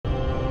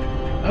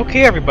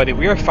Okay everybody,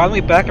 we are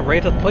finally back and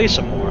ready to play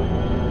some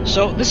more.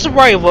 So this is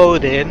where I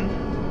load in.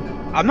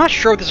 I'm not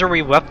sure if this is where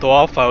we left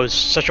off. I was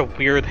such a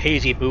weird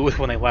hazy mood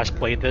when I last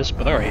played this,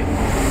 but alright.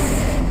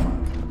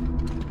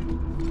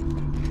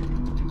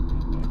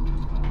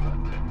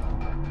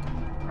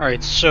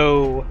 Alright,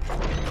 so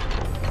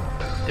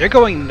they're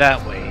going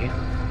that way,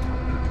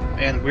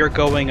 and we're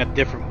going a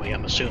different way,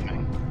 I'm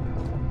assuming.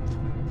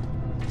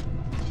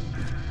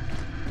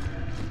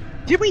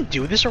 Did we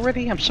do this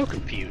already? I'm so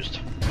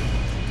confused.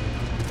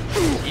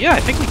 Yeah, I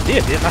think we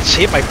did. Did it not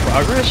save my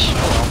progress? Oh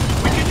well.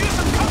 We can use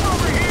some cover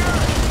over here!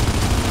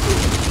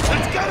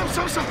 Let's get him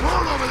some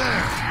support over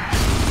there!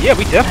 Yeah,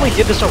 we definitely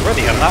did this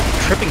already. I'm not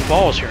tripping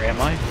balls here, am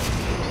I?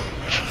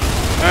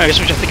 Alright, I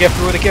guess we just have to get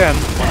through it again.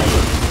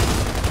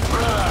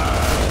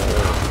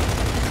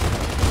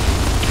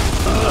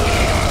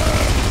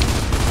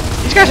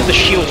 These guys with the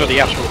shields are the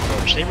absolute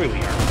worst. They really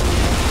are.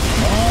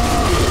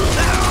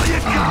 Now you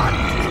got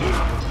it!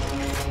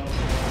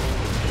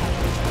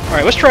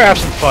 Alright, let's try to have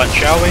some fun,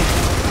 shall we?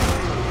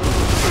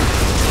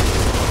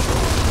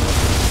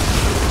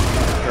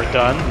 We're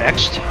done.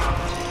 Next.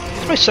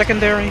 What's my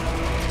secondary?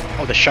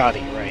 Oh, the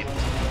shoddy, right.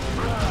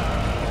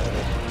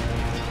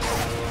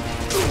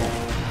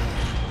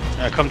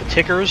 Come to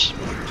tickers.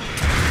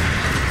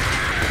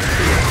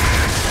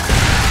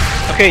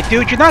 Okay,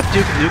 dude, you're not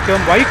Duke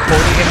Nukem. Why are you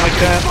quoting him like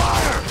that?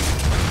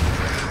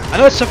 I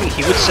know that's something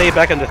he would say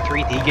back in the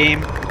 3D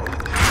game.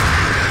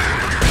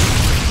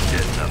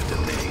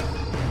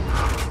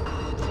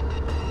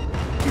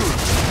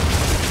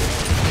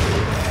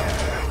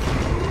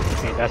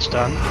 That's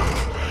done.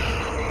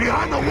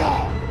 Behind the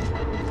wall.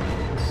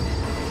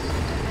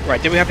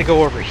 Right, then we have to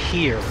go over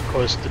here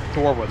because the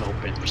door wouldn't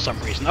open for some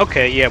reason.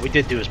 Okay, yeah, we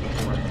did do this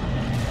before.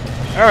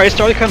 Alright, it's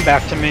starting to come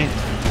back to me.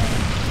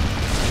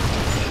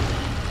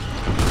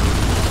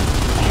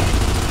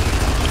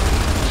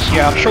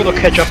 Yeah, I'm sure they'll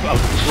catch up. Oh,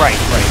 right.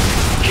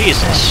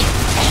 Jesus.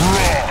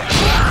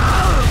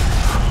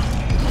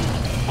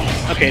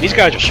 Okay, these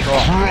guys are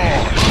strong.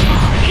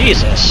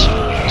 Jesus.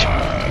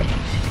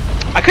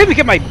 I couldn't even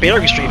get my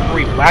bearing straight before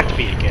he whacked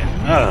me again.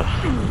 Ugh.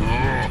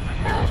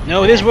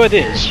 No, it is what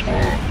it is.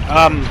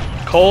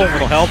 Cole,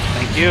 little help,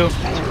 thank you.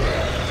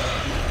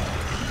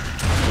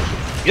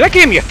 You're not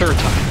getting me a third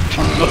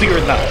time. No,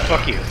 you're not.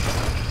 Fuck you.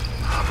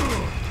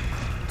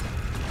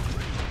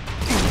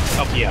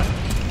 Oh, yeah.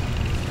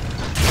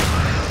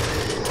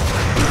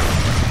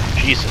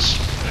 Jesus.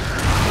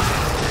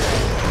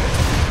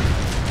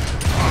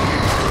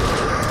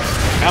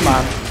 Come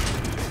on.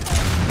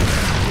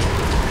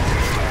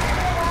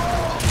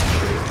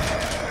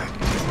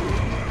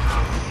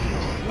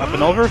 Up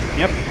and over?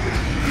 Yep.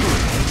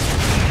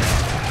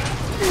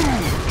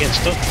 Again,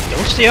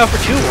 don't stay out for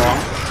too long.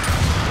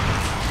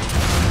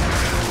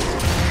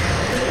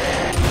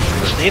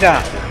 Stay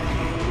down.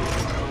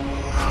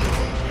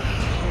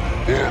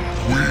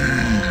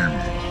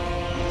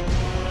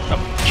 Oh,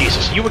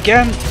 Jesus, you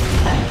again?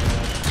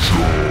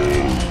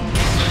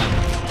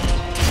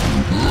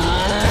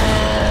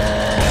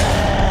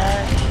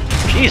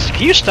 Jeez,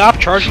 can you stop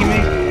charging me?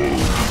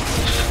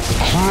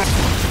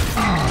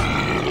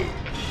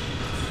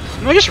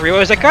 I just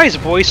realized that guy's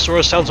voice sort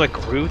of sounds like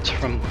Groot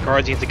from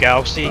Guardians of the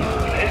Galaxy.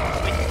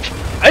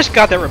 I just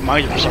got that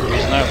reminder for some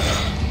reason. I don't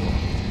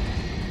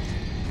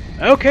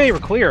know. Okay, we're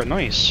clear.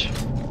 Nice.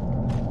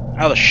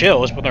 Out of the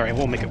shills, but alright,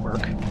 we'll make it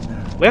work.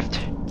 Lift.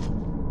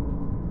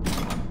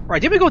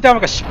 Right, did we go down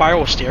like a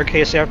spiral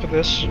staircase after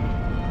this?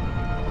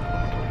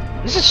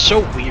 This is so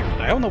weird.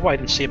 I don't know why I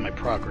didn't save my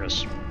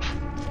progress.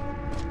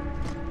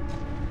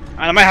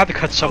 I might have to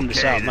cut some of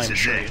this out. I'm not even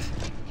sure.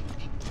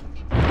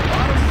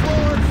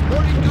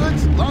 Sporting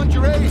goods,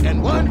 lingerie,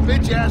 and one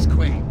bitch-ass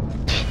queen.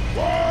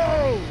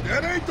 Whoa!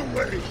 That ain't the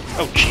way!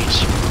 Oh,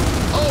 jeez.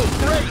 Oh,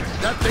 great!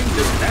 That thing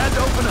just had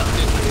to open up,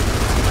 didn't it?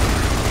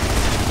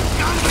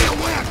 Gotta be a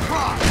way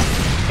across!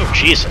 Oh,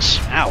 Jesus.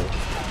 Ow.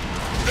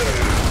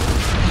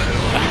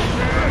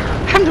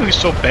 I'm doing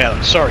so bad.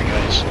 I'm sorry,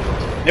 guys.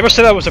 Never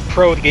said I was a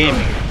pro at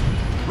gaming.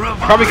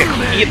 Probably get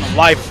eaten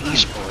alive for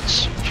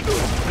esports.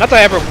 Not that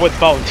I ever would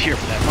volunteer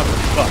for that.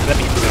 Motherfuck, that'd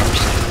be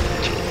embarrassing.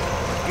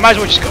 Might as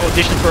well just go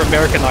audition for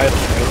American Idol,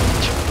 right?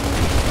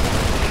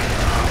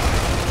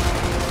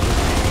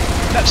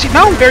 Now, see,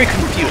 now I'm very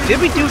confused. Did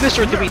we do this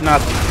or did we not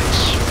do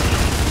this?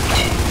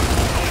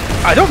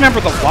 I don't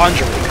remember the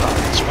lingerie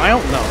comments, so I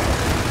don't know.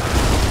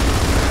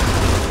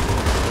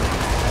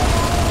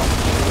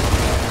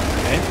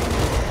 Okay.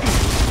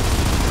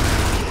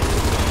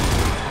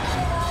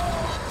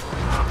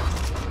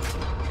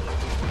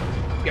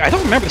 Yeah, I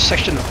don't remember the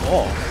section at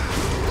all.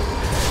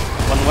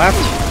 One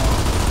left.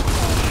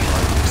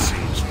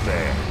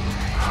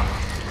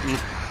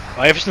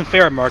 Life isn't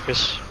fair,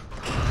 Marcus.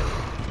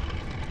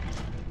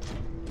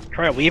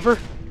 Try a lever?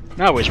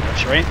 That always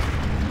works, right?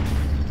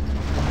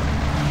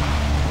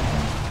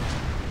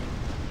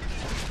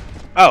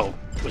 Oh,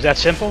 was that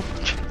simple?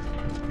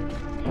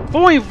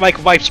 Only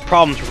like life's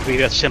problems would be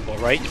that simple,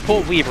 right? You pull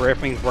a lever,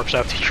 everything works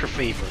out to your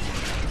favor.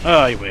 Oh,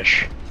 I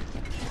wish.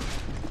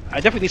 I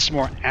definitely need some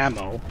more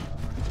ammo.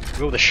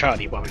 Roll the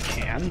shoddy while we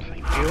can,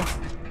 thank you.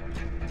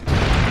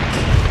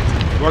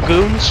 More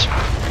goons?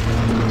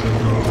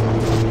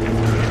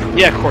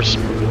 Yeah, of course.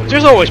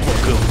 There's always more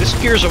goons. This is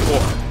Gears of War.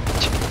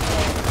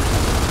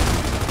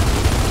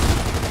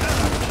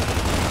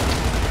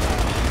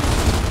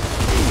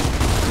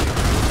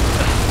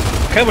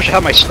 I kinda wish I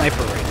had my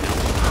sniper right now.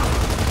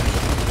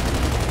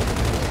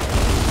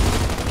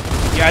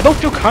 Yeah, I don't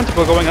feel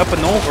comfortable going up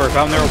and over if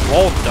I'm there a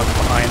wall dug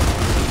behind.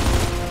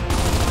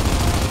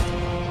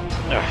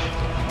 Ugh.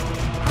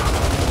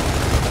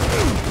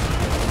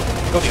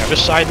 Go the other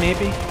side,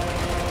 maybe?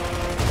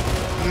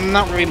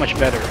 Not really much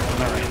better.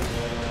 Alright.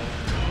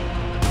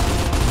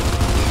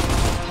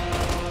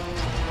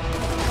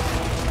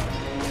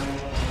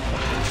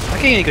 Not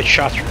getting any good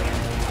shots from here.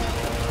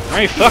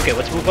 Alright, fuck it,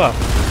 let's move up.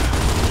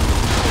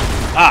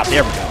 Ah,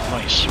 there we go.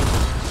 Nice.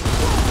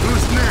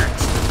 Who's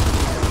next?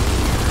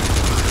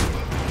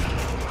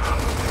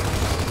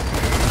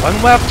 One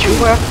left, two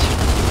left.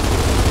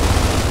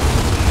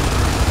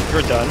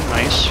 You're done.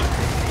 Nice.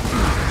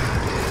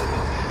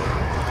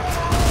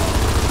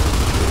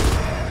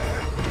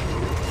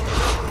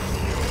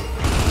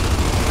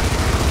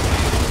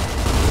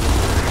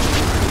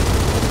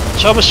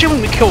 So I'm assuming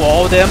we kill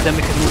all of them, then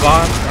we can move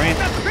on, right?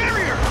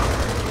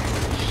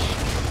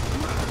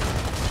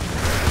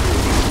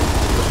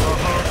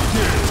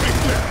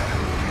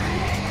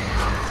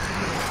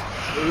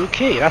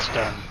 Okay, that's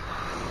done.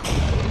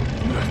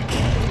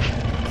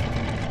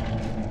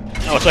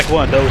 Oh, it's like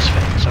one of those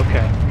things.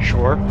 Okay,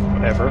 sure,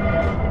 whatever.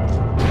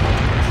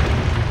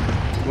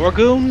 More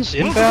goons?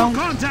 Inbound?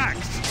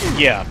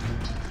 Yeah.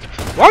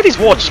 Why are these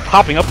walls just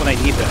popping up when I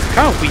need them?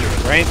 Kind of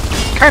weird, right?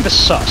 Kind of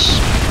sus.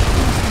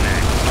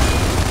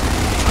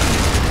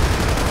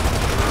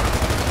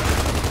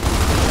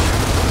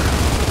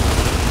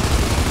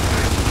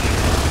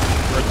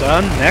 We're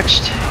done.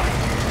 Next.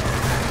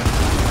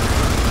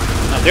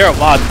 Now, there are a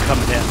lot of them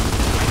coming in.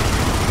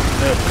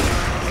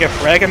 Get a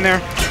frag in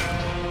there.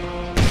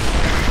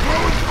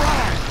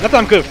 Not that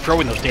I'm good at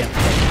throwing those damn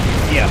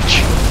things. Yeah.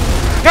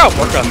 Gotta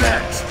work on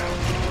that.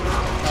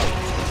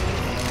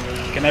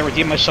 Can I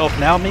redeem myself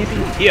now, maybe?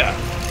 Yeah.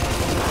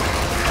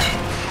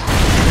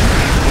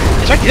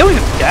 It's like dealing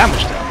with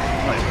damage, though.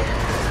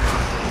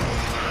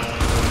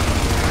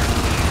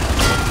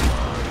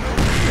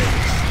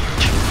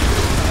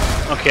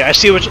 Okay, I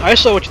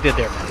saw what you did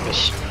there,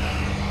 Marcus.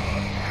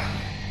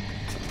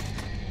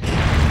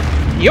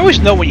 You always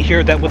know when you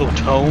hear that little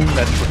tone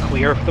that's for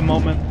clear for the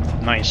moment.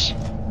 Nice.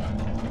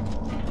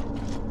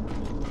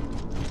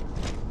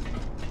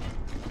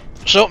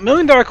 So,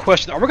 $1,000,000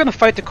 question, are we gonna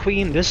fight the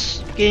Queen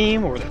this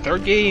game, or the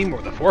third game,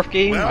 or the fourth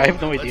game? Well, I have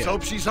no idea. Let's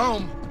hope she's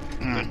home.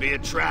 Could be a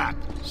trap.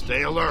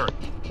 Stay alert.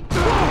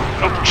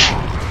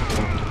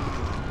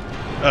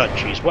 Oh,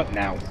 jeez, what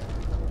now?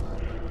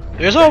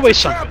 There's always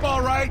something. Trap,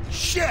 all right.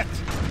 Shit.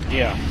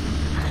 Yeah.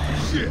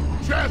 Shit.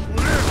 Trap,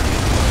 whatever.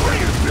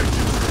 Bring it,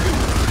 bitches.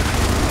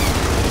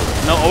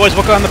 No, always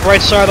look on the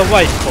bright side of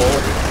life,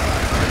 Cole.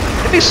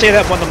 Did they say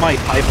that in one of my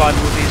Python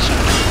movies?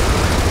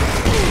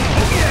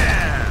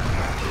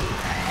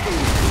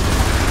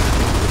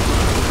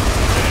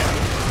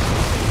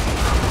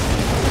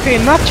 Okay,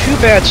 not too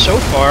bad so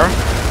far.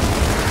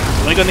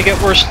 It's only gonna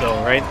get worse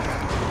though, right?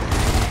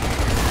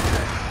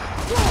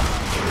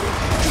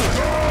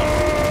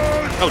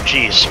 Oh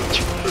jeez.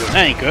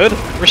 That ain't good.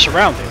 We're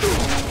surrounded.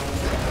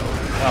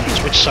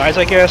 Switch sides,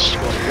 I guess. Go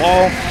to the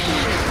wall.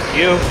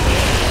 You.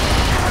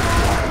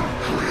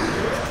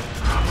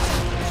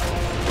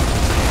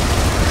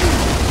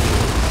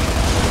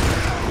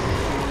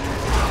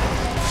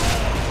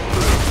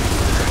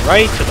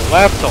 Right, to the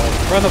left, all in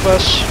front of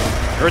us.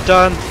 You're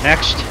done.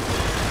 Next.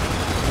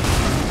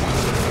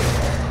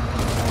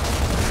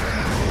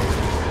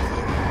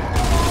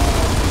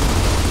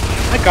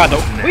 My god, the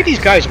way these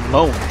guys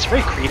moan, it's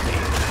very creepy.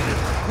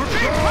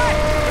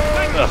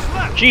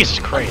 Ugh, Jesus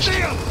Christ.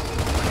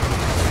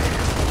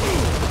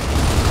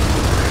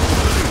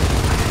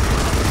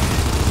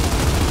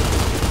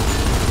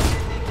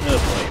 Oh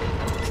boy.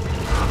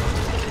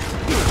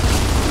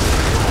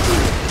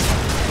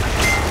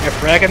 Got a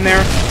frag in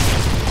there?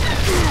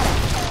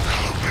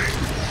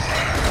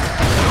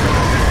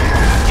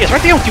 Yeah, it's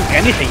right, they don't do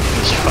anything to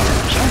these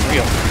fuckers. It's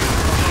unreal.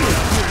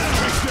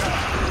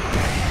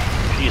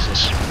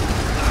 Jesus.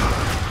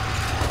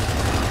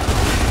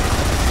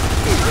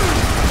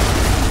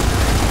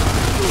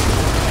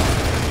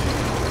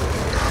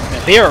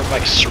 Man, they are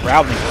like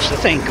surrounding us.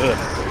 This ain't good.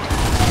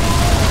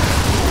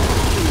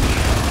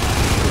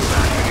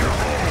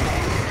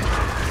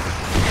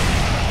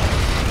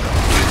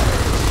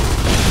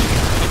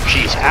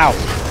 Jeez, ow.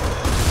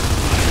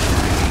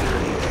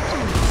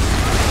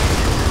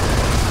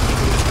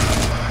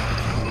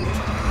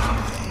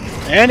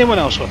 Anyone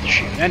else want to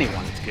shoot?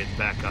 Anyone? Let's get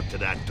back up to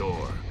that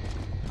door.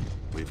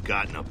 We've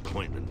got an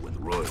appointment with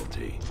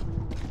royalty.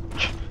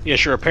 Yeah,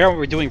 sure. Apparently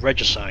we're doing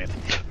regicide.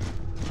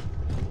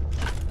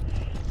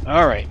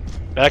 Alright.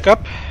 Back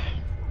up.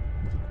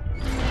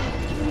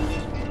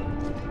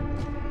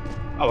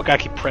 Oh, I gotta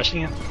keep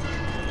pressing it.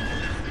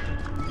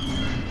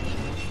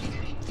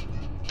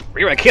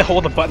 Weird, I can't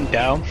hold the button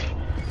down.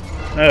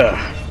 Ugh.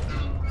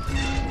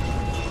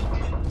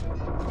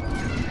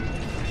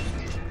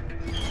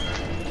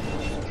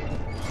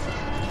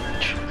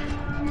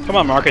 Come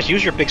on, Marcus,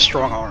 use your big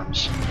strong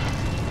arms.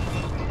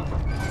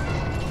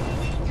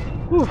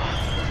 Whew.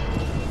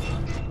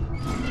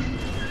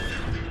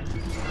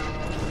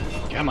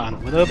 Come on, a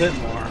little bit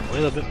more, a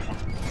little bit more.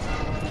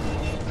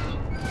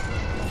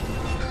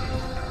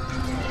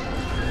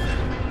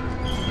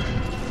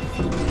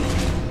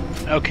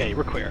 Okay,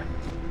 we're clear.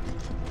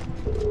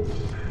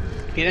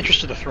 Get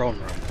interest to the throne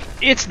room.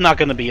 It's not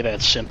gonna be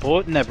that simple.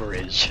 It never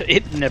is.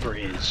 It never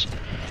is.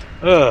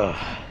 Ugh.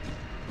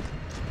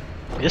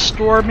 This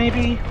door,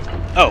 maybe?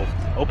 Oh,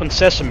 open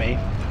sesame.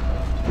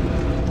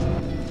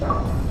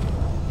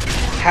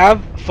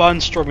 Have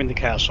fun storming the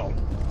castle.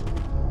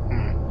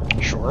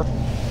 Sure.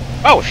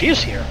 Oh, she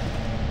is here.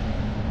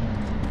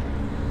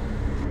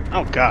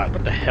 Oh god,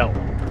 what the hell?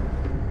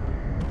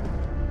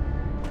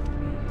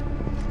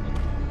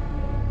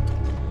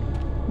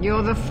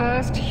 You're the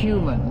first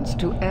humans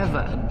to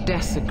ever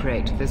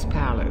desecrate this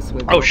palace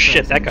with Oh your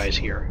shit, that presence. guy's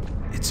here.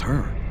 It's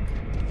her.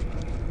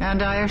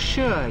 And I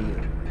assure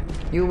you,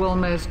 you will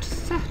most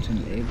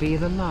certainly be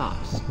the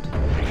last.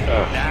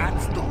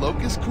 That's the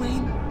Locust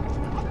Queen?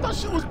 I thought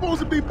she was supposed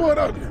to be put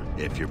up here.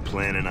 If you're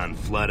planning on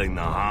flooding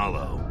the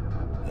Hollow,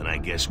 then I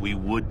guess we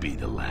would be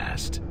the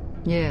last.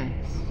 Yes.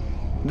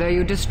 Though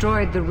you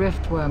destroyed the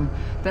Riftworm,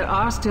 there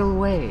are still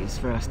ways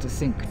for us to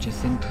sink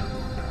Jacinto.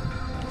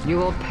 You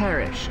will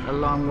perish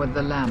along with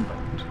the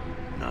Lambert.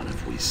 Not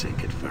if we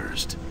sink it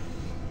first.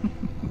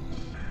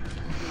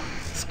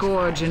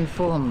 Scourge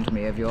informed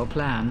me of your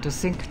plan to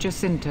sink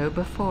Jacinto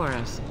before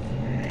us.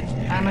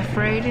 I'm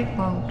afraid it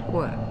won't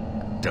work.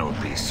 Don't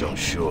be so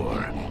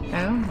sure.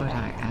 Oh, but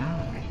I am.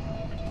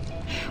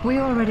 We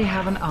already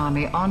have an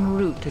army en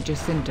route to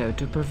Jacinto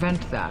to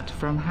prevent that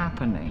from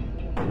happening.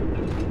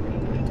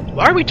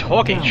 Why are we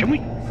talking? Shouldn't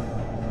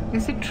we?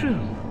 Is it true?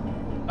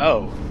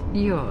 Oh.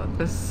 You're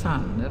the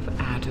son of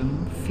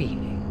Adam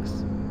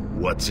Phoenix.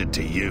 What's it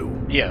to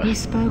you? Yeah. He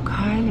spoke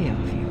highly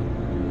of you.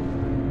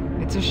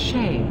 It's a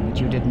shame that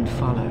you didn't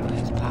follow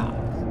his path.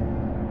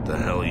 The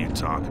hell are you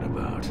talking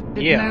about?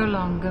 It Yeah. no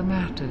longer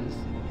matters.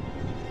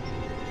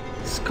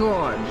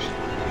 Scourge,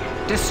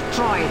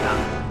 destroy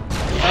them.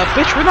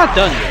 Bitch, we're not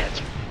done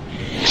yet.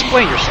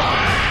 Explain yourself.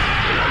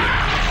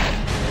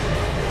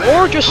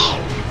 Or just...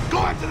 Go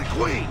after the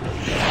Queen!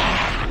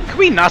 Can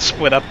we not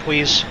split up,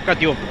 please? Gotta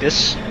deal with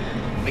this.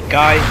 The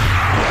guy.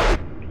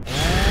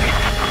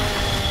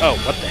 Oh,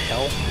 what the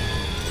hell?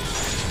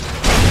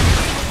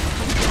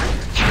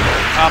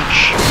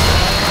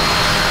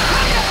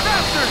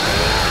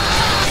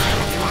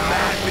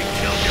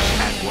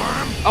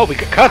 Oh, we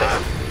could cut it.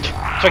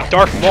 It's like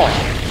Darth Maul.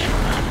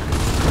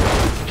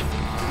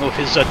 With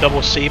his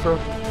double saber.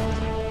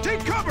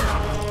 Take cover!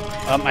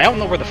 I don't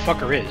know where the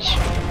fucker is.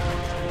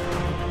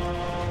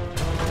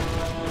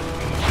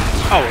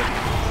 Oh,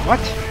 what?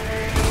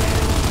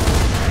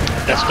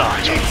 That's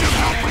dodge.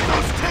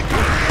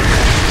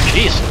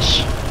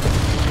 Jesus.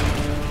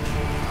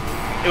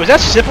 It was that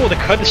simple to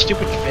cut the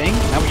stupid thing?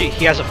 Now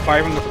he has a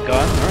firing with a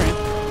gun? Alright.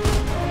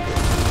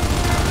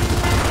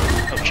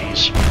 Oh,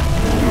 jeez.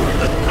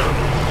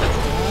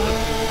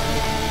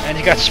 And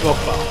he got smoke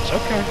bombs.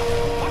 Okay.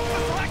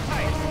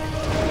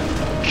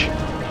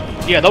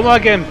 Yeah, don't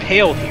want to get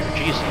impaled here.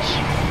 Jesus.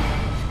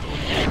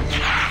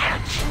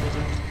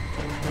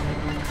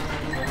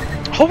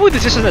 Hopefully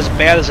this isn't as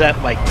bad as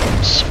that, like,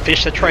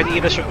 fish that tried to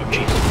eat us. Oh,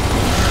 jeez.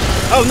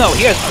 Oh, no,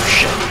 he has... Oh,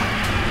 shit.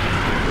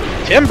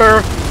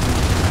 Timber!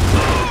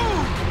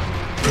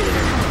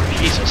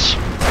 Jesus.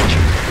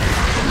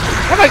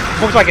 That like,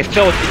 looks like it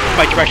fell in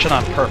my direction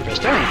on purpose.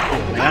 That ain't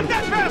cool, man.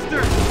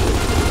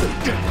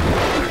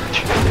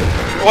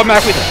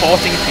 Automatically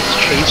defaulting to these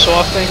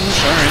chainsaw things?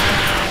 Alright.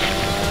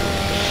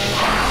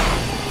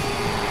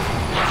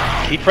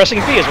 Keep pressing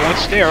B as long as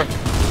it's there.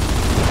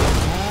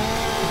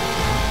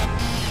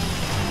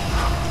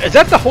 Is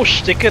that the whole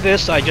shtick of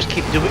this? I just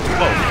keep doing...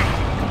 Whoa.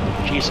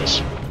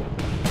 Jesus.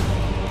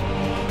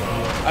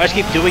 I just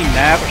keep doing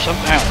that or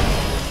something? I don't know.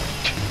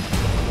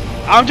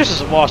 I'm just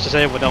as lost as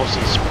anyone else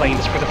is playing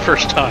this for the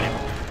first time.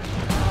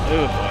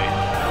 Oh boy.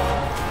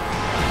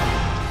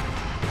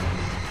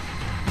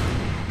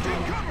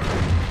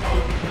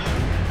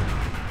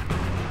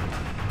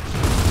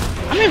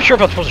 I'm not even sure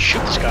if I'm supposed to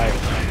shoot this guy or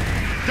not.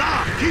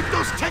 Dom, keep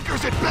those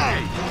tickers at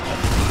bay!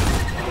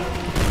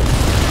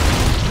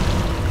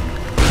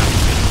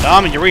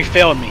 Dom, you're really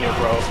failing me here,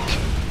 bro.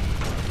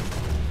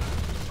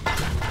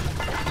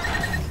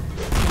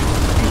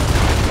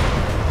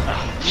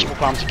 Smoke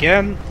bombs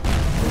again.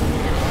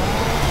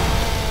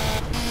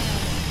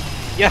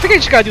 Yeah, I think I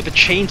just gotta do the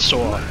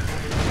chainsaw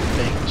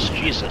things.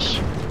 Jesus.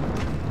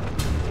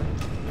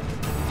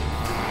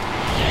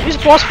 These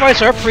boss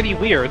fights are pretty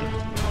weird.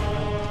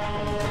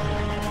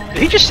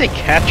 Did he just say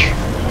catch?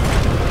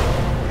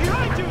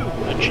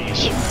 Oh,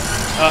 jeez.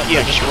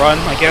 Yeah, just run,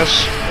 I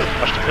guess.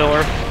 Watch the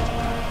pillar.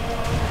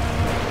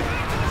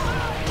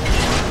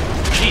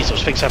 Jeez,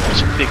 those things have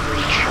some big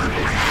reach.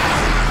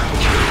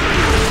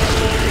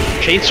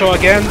 Chainsaw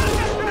again.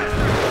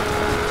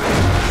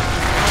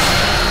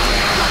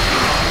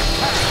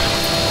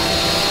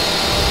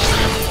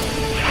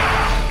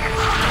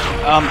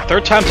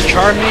 Third time's a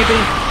charm, maybe?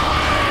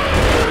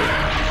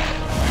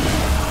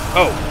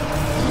 Oh.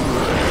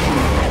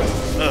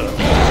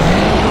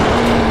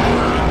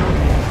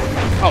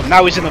 Oh,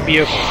 now he's in the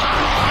vehicle.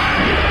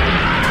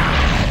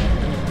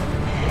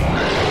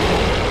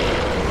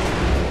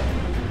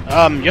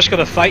 Just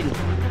gonna fight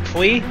and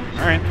flee?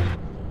 Alright.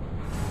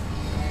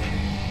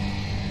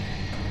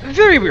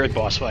 Very weird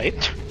boss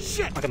fight.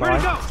 Shit, Not gonna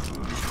where'd it lie.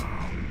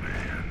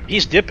 go?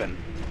 He's dipping.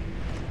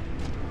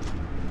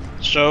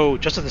 So,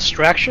 just a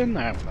distraction?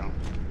 I don't know.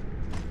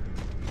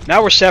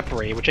 Now we're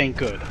separated, which ain't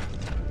good.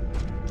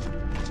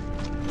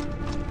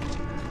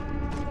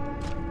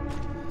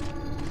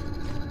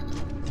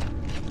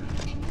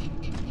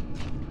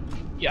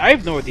 Yeah, I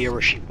have no idea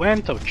where she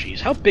went. Oh, jeez.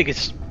 How big is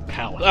this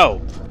palace?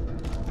 Oh.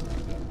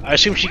 I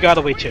assume she got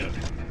away too.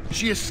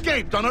 She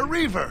escaped on a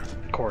Reaver.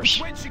 Of course.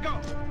 Where'd she go?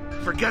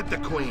 Forget the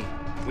Queen.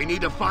 We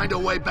need to find a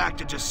way back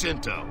to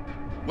Jacinto.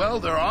 Well,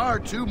 there are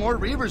 2 more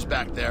Reavers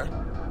back there.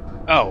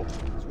 Oh.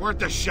 It's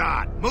worth a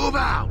shot. Move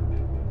out!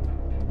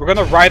 We're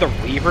gonna ride a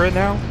Reaver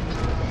now?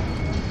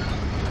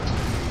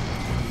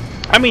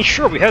 I mean,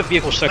 sure, we had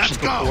vehicle sections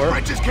Let's go. before.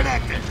 Bridge is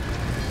connected.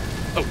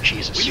 Oh,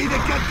 Jesus. We need to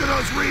get to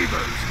those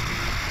Reavers.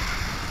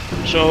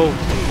 So,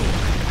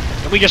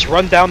 can we just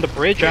run down the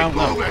bridge? I don't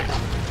know. Moving.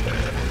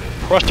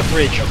 Cross the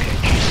bridge, okay,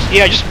 Jesus.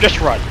 Yeah, just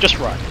run, just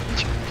run.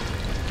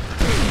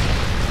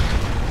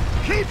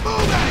 Keep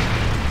moving!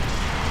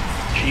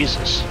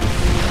 Jesus.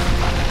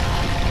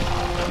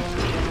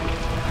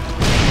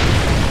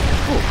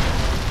 Ooh.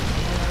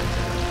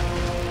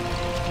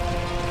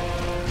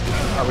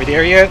 Are we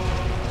there yet?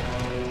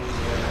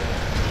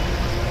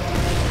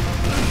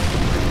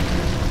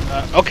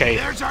 Okay.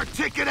 There's our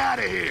ticket out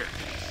of here.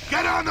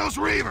 Get on those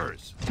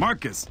Reavers.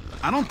 Marcus,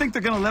 I don't think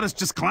they're gonna let us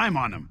just climb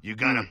on them. You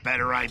got a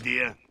better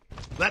idea?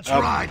 Let's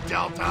ride,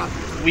 Delta.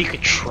 We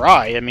could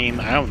try. I mean,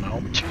 I don't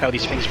know how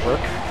these things work.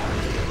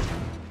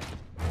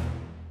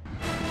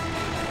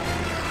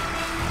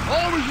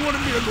 Always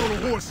wanted me a little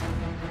horse.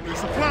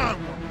 It's a flying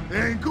one.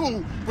 They ain't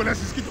cool, but let's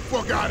just get the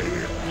fuck out of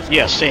here.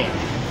 Yeah, same.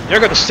 They're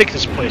gonna stick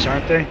this place,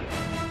 aren't they?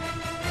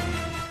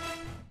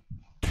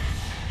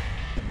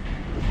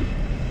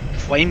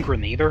 Flame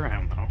grenader? I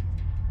don't know.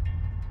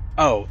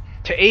 Oh,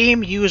 to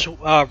aim, use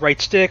right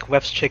stick,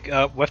 left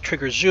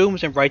trigger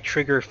zooms, and right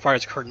trigger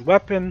fires a current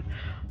weapon.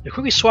 To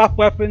quickly swap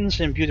weapons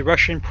and view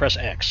direction, press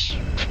X.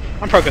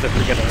 I'm probably gonna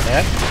forget all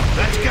that.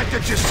 Let's get to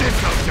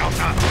Jacinto,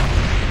 Delta.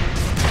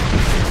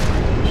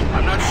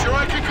 I'm not sure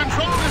I can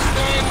control this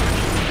thing.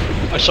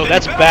 Oh, so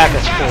that's back,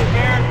 that's forward.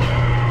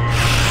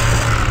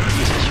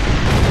 Jesus.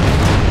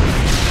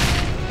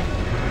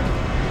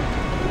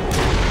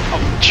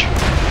 Oh,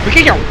 we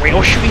get a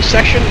rail shooting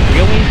section?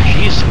 Really?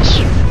 Jesus.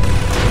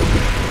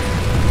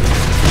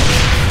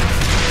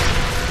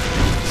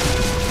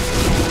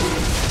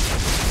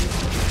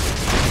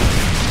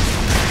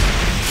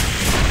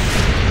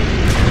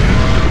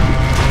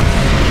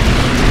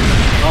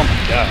 Oh my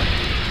god.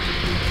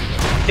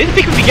 Didn't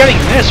think we'd be getting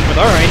this, but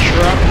alright,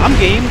 sure, I'm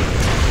game.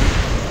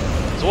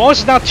 As long as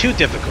it's not too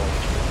difficult.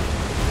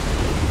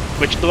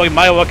 Which, though, in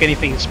my luck,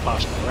 anything is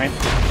possible, right?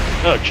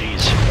 Oh,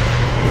 jeez.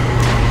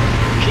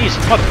 Jeez,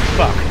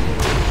 motherfuck.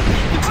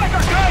 Looks like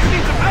our guys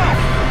need some help.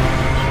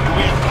 Do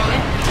we have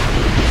time?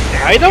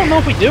 I don't know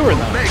if we do or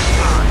not. Make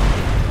time.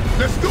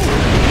 Let's do it.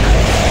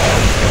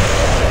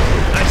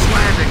 Nice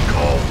landing,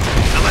 Cole.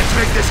 Now let's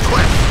make this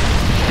quick.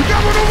 You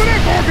got one over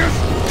there, Marcus.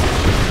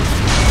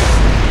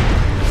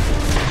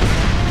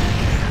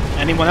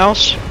 Anyone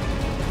else?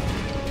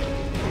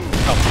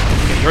 Oh,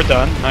 okay, you're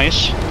done.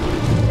 Nice.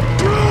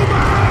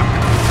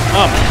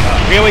 Oh my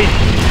god, really?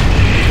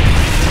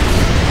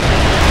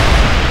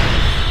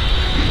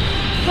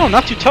 Oh,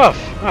 not too tough.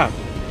 Ah.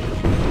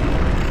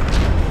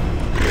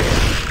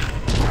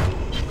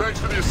 Thanks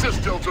for the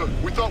assist, Delta.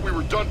 We thought we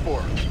were done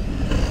for.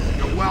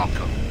 You're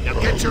welcome. Now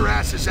get your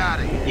asses out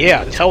of here.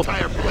 Yeah, This tell them.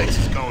 entire place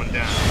is going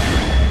down.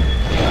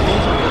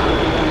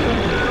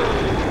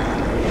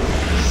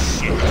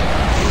 Shit.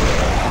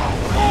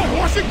 Oh,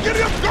 horse it, get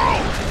him, go!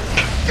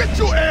 Get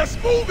your ass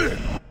moving!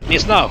 I mean,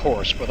 it's not a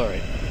horse, but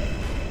alright.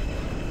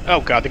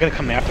 Oh god, they're gonna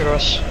come after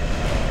us?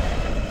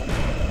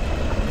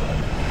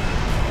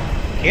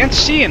 Can't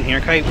see in here,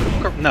 can I...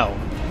 No.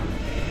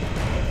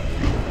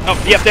 Oh,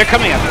 yep, they're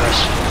coming after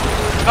us.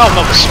 Oh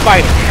no, the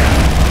spider.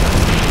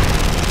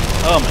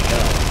 Oh my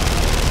god.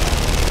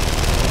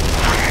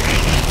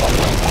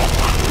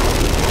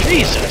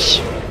 Jesus.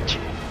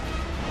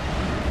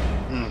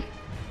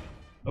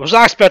 I was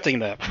not expecting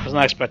that.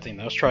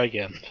 Let's try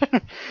again.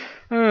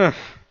 Am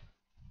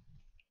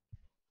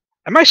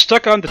I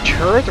stuck on the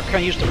turret, or can I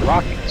use the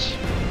rockets?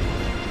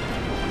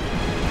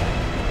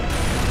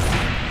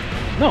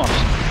 No,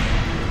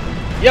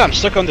 yeah, I'm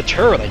stuck on the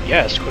turret, I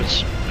guess,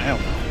 because, I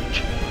don't know.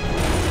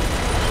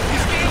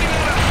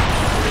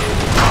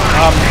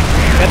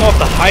 I know if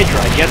the Hydra,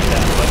 I get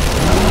that, but...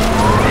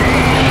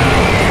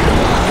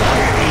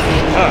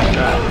 Oh,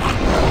 god.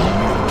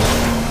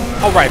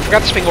 Oh, right, I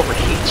forgot this thing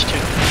overheats, too.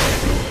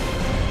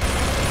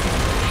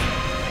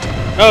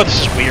 Oh,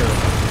 this is weird.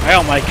 I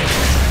don't like it.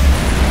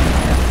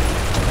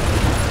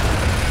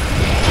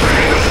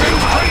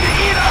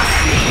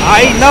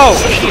 I know!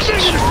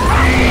 Jesus.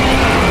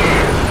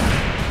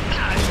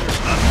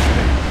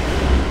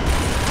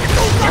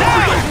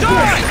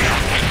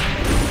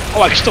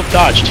 Oh, I can still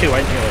dodge too,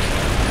 I didn't realize that.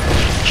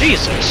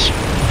 Jesus.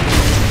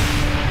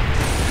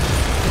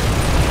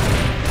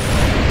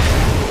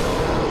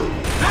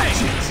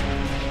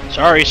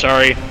 Sorry,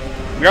 sorry.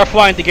 We are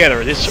flying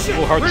together. This is a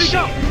little hard to see.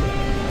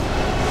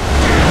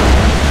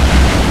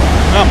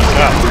 Oh my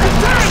god.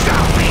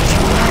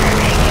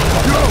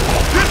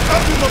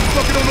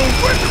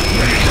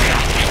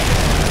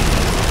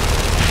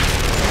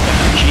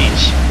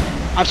 Jeez.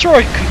 I'm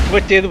sort of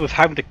conflicted with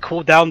having to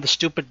cool down the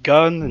stupid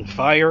gun and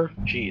fire.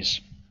 Jeez.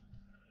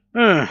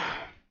 Of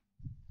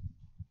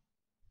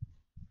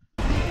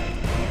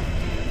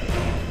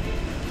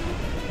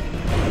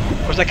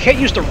course, I can't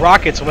use the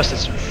rockets unless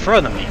it's in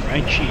front of me,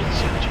 right?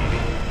 Jeez.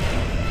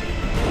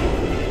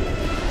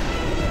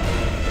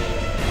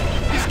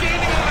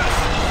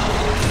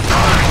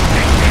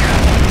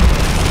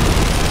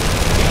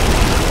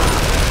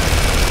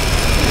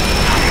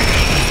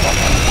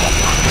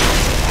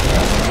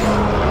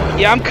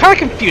 Yeah, I'm kind of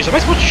confused. Am I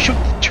supposed to shoot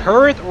the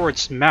turret or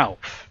its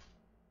mouth?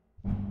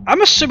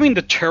 I'm assuming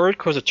the turret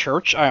because of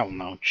church? I don't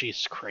know.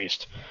 Jesus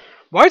Christ.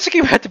 Why does the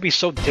game have to be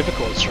so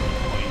difficult at certain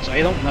points?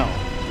 I don't know.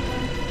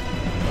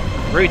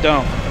 I really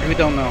don't. I really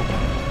don't know.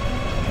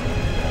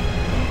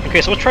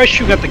 Okay, so let's try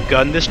shooting at the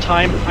gun this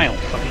time. I don't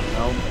fucking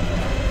know.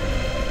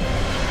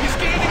 He's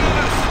gaining on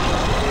us!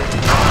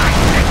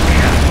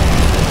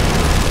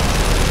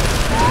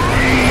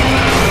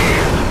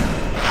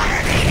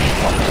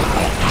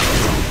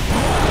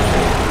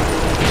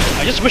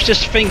 I just wish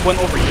this thing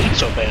wouldn't overheat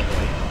so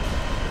badly.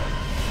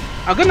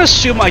 I'm gonna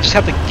assume I just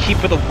have to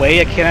keep it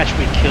away, I can't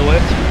actually kill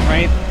it,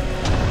 right?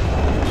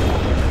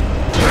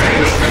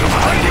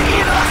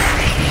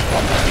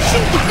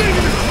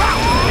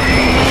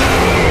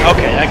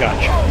 Okay, I got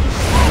you.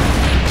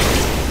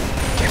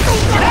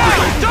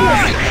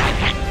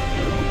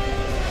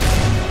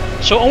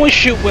 So only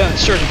shoot when at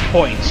certain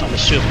points, I'm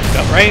assuming,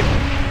 right?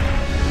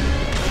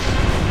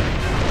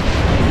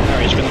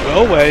 Alright, he's gonna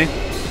go away.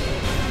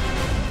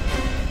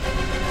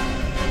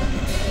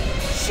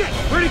 Shit,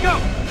 where'd he go?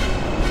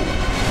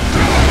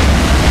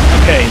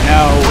 Okay,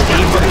 now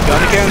aim for the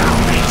gun again.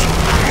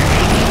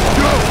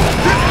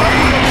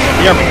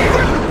 There we go.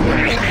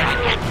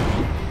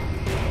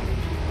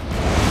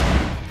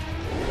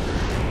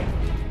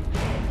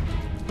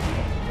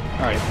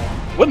 Alright.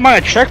 Wouldn't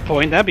mind a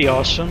checkpoint, that'd be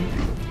awesome.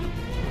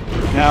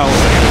 Now.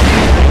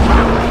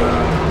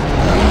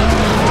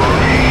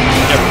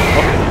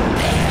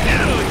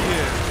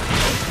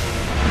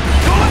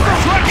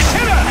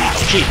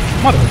 Gee,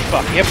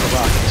 motherfucker, you have the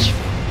rockets.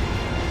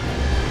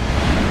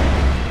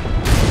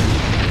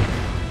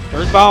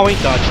 Third volley,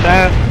 dodge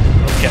that.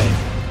 Okay.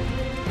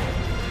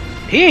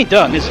 He ain't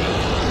done, is he?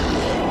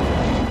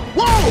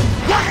 Whoa!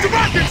 Watch the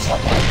rockets!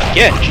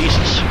 Again,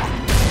 Jesus.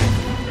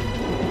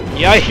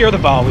 Yeah, I hear the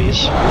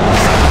volleys.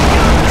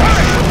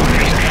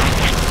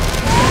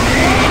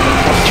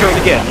 Let's turn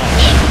again,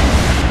 nice.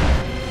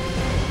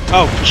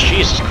 Oh,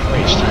 Jesus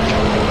Christ.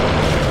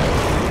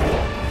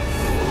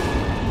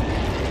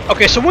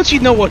 Okay, so once you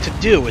know what to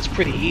do, it's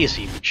pretty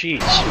easy, but jeez.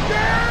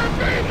 Yeah,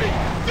 baby!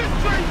 This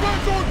train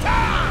runs on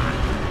time!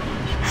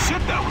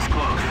 Shit, that was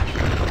close.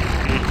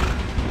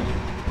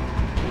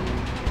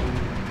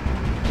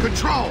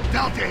 Control,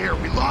 Delta here.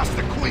 We lost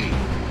the Queen.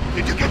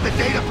 Did you get the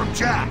data from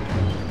Jack?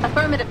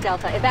 Affirmative,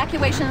 Delta.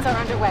 Evacuations are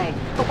underway,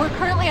 but we're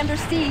currently under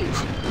siege.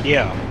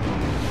 Yeah.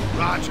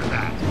 Roger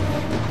that.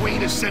 The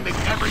Queen is sending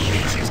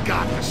everything she's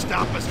got to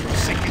stop us from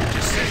sinking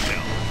Jacinto.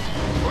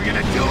 We're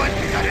gonna do it,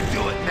 we gotta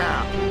do it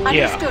now.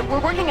 Understood. We're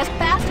working as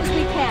fast as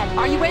we can.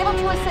 Are you able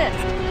to assist?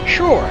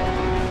 Sure.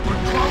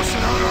 We're close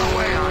and on our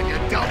way on you.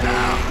 Delta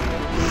out.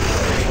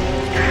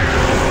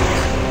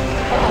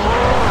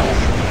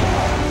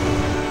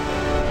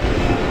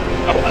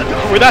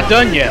 Oh, we're not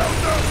done yet.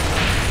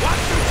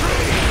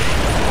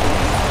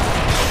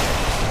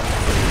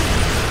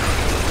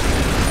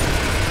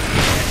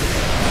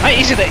 Not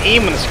easy to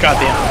aim in this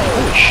goddamn.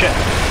 Holy shit.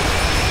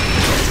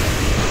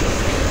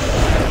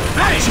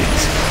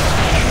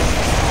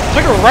 It's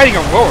like we're riding a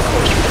roller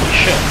coaster. Holy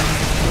shit.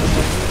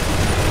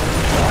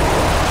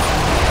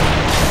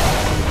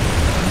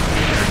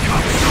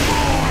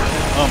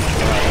 Oh my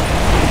god.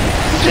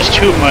 It's just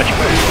too much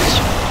for this.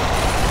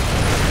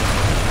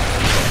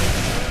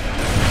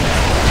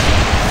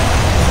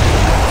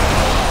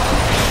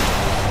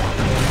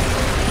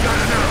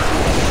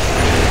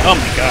 Oh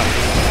my god.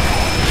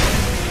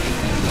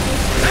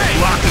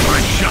 Blocking my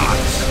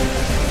shots.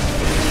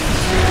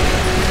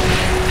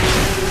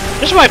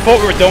 This is my fault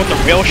we were done with the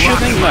rail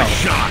shooting? No.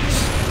 Shots.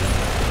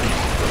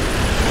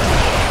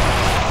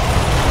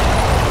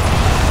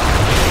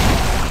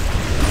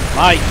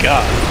 My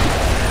god.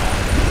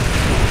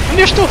 And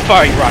they're still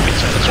firing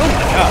rockets at us. Oh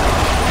my god.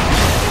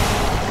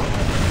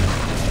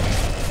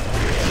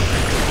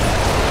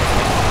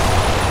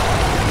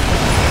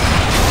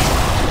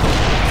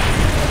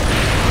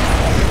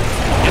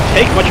 Can't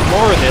take much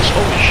more of this.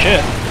 Holy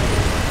shit.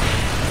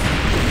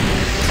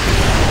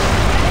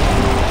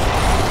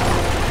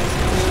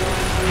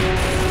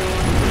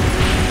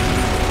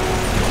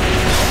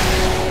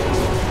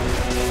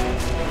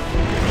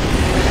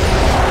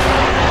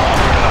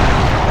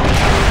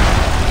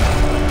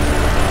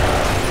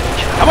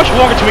 much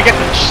longer till we get to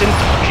Jacinto?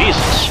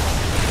 Jesus.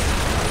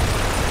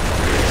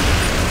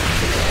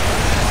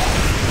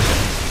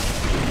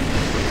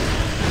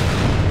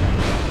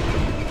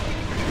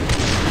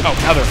 Oh,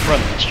 now they're in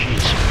front of us,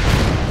 jeez.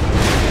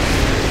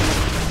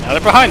 Now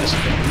they're behind us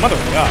again. Mother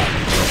of God.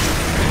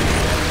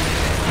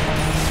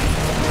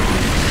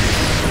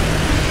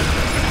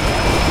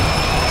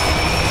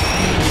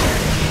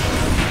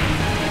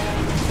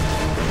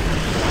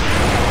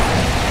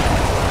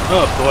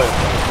 Oh boy.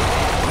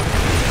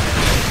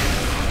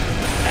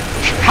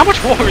 How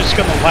much longer is this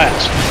gonna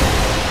last?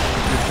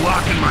 You're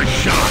blocking my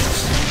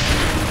shots.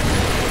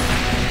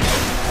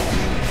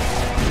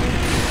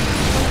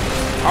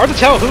 Hard to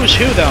tell who's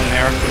who down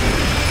there.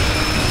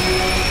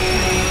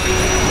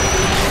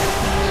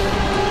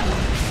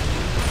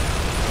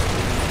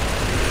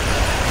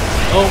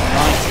 Oh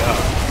my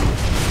god.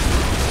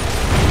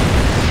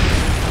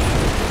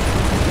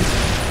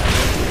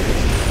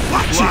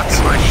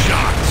 Blocking my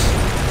shots.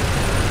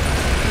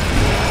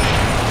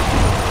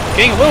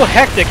 Getting a little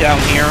hectic down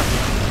here.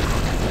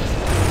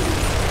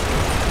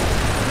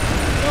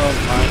 Oh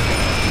my god.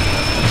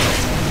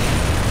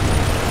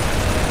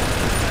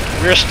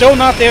 We're still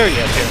not there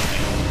yet, apparently.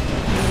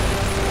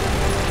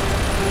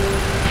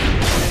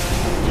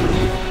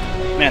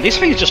 Man, these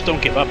things just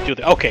don't give up, do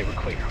they? Okay, we're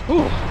clear.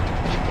 Ooh.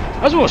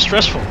 That was a little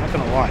stressful, not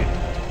gonna lie.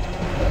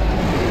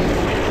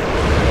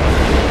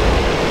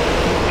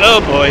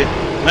 Oh boy.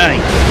 Manny.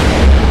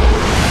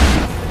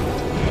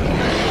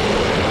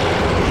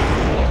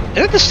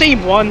 Is it the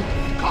same one?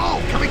 Oh,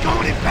 can we go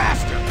any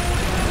faster?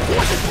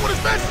 Force is doing as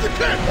fast as it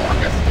can,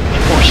 Marcus.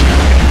 Of course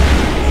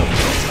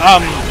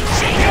not.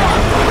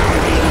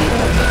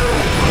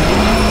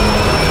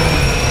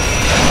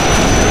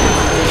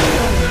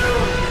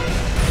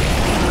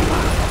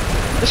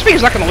 This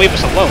thing's not gonna leave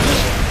us alone, is it?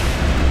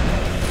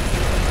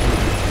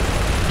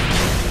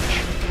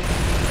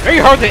 Very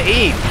hard to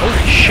aim.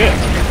 Holy shit.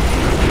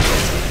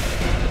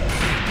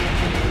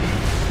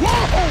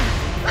 Whoa!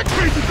 That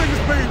crazy thing is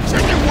playing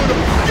chicken with him.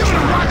 Give it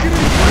a rocket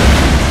in.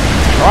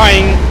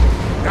 Trying.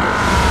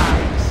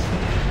 Nice.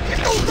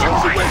 Get those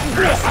guns away from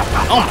this.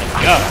 Oh my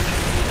god.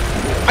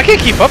 I can't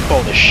keep up with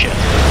all this shit.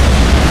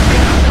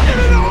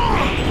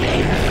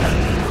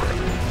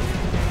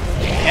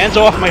 Hands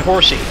off my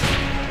horsey.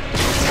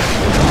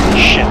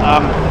 Shit,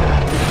 come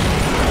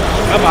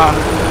on.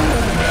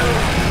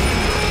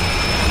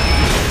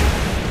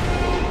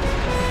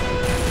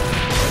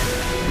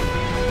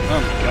 Oh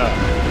my god.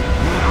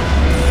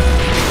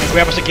 Can you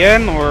grab us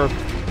again, or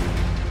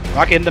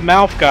rocket in the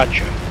mouth?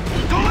 Gotcha.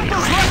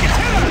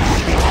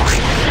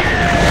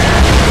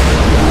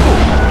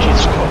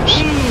 Jesus close.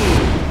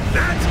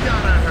 That's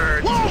gotta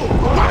hurt.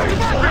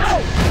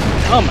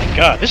 Oh my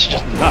god, this is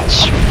just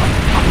nuts.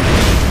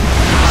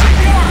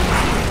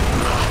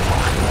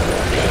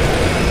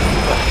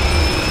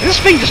 This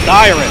thing just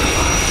die already.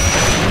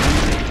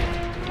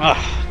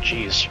 Ah,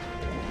 jeez.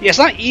 Yeah, it's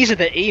not easy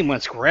to aim when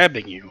it's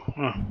grabbing you.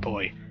 Oh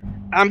boy.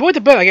 I'm going to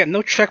bet I get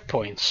no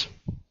checkpoints.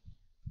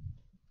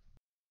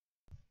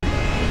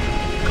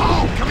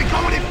 Oh, can we go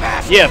any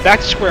faster? Yeah,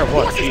 back to square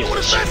one. Force is doing as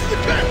Jesus. fast as it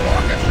can,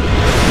 Marcus.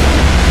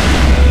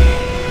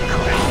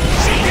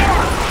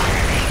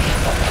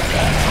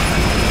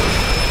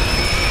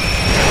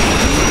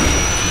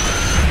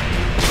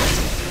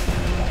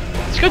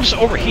 This guy just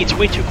overheats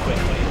way too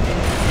quickly.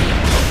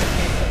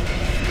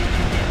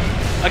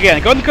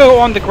 Again, going to go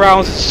on the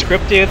grounds it's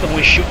scripted and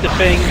we shoot the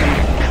thing.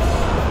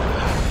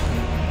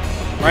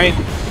 Right?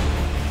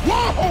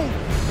 Whoa!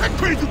 That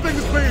crazy thing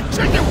is playing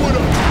chicken with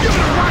him. Give it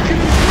a rocket in.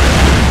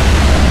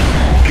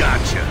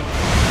 Gotcha.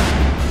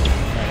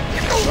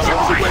 Get those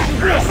guns away from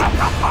this.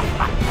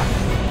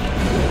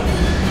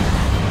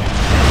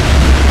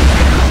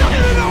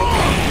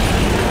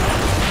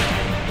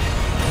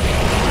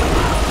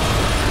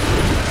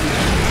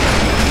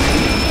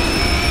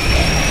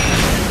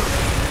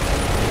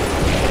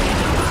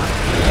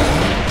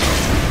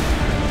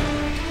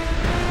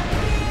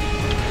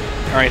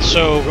 Alright,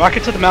 so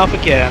rocket to the mouth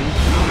again.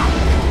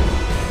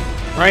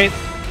 Right?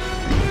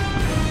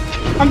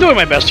 I'm doing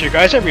my best here,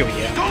 guys. I really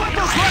am.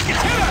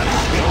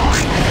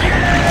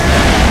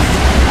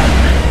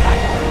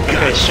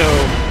 Okay, so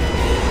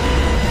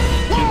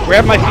you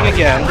grab my thing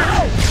again.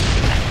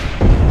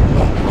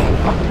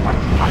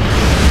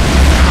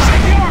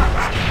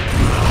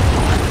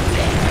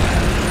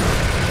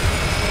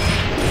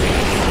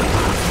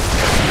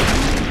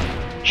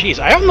 Jeez,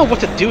 I don't know what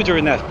to do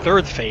during that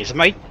third phase.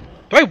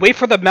 Do I wait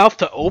for the mouth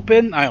to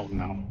open? I don't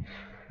know.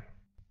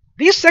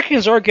 These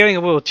sections are getting a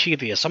little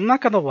tedious, I'm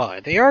not gonna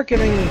lie. They are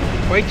getting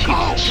quite tedious.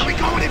 Oh, can we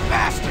go any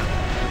faster?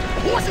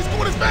 The horse is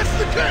going as fast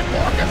as it can,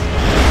 Marcus.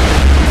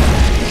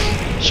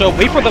 So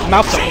wait for the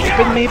mouth to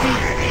open, maybe?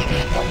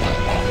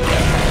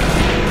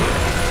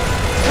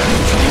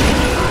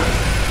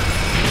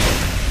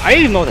 I didn't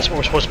even know that's what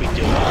we're supposed to be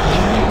doing.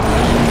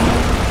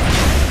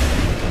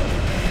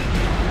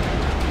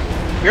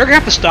 We are gonna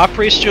have to stop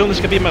pretty soon. This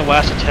is gonna be my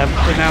last attempt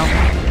for now.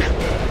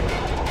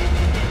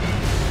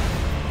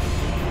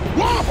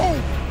 Whoa!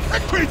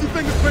 That crazy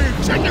thing is playing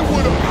chicken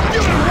with him.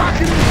 Give it a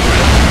rocket.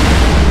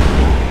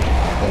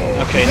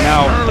 Okay,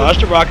 now dodge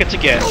the rockets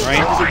again,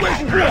 right?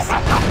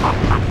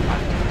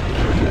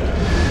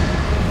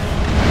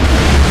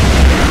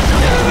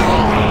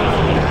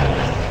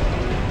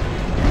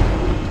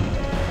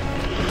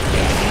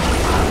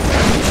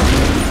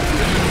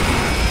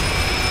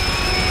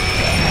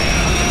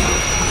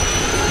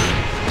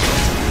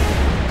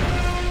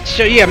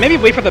 So yeah, maybe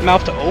wait for the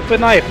mouth to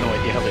open. I have no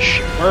idea how this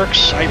shit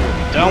works. I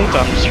really don't.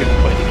 I'm just here to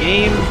play the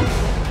game.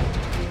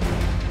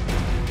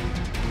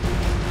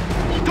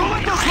 Don't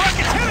let those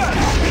rockets hit us!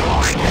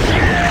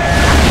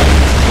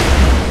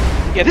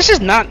 Yeah, this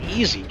is not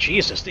easy,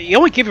 Jesus. They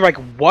only give you like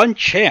one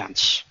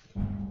chance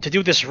to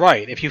do this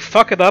right. If you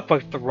fuck it up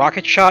with the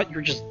rocket shot,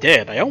 you're just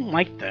dead. I don't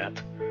like that.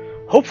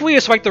 Hopefully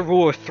it's like the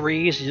rule of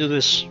threes. You do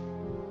this,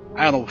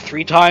 I don't know,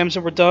 3 times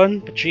and we're done.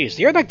 But jeez,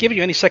 they're not giving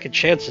you any second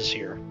chances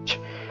here.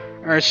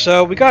 Alright,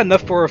 so we got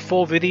enough for a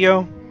full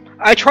video.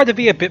 I tried to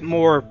be a bit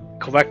more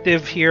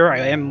collective here. I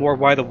am more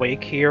wide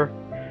awake here.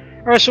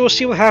 Alright, so we'll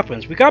see what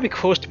happens. We gotta be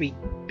close to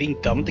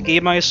being done with the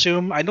game, I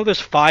assume. I know there's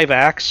 5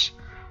 acts.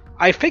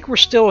 I think we're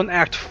still in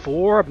Act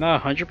 4, I'm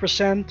not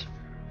 100%.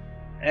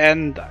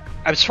 And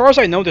as far as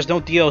I know, there's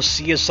no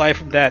DLC aside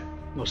from that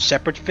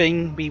separate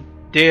thing we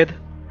did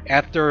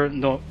after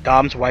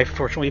Dom's wife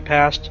fortunately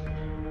passed.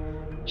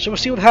 So we'll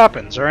see what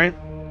happens, alright?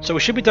 So we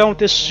should be done with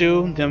this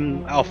soon,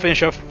 then I'll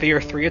finish up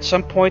Fear 3 at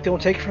some point, then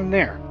we'll take it from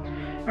there.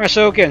 Alright,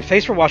 so again,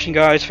 thanks for watching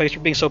guys, thanks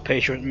for being so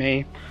patient with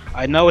me.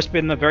 I know it's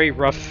been a very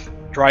rough,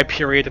 dry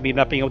period of me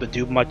not being able to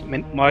do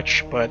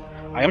much, but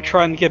I am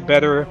trying to get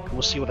better,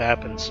 we'll see what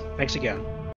happens. Thanks again.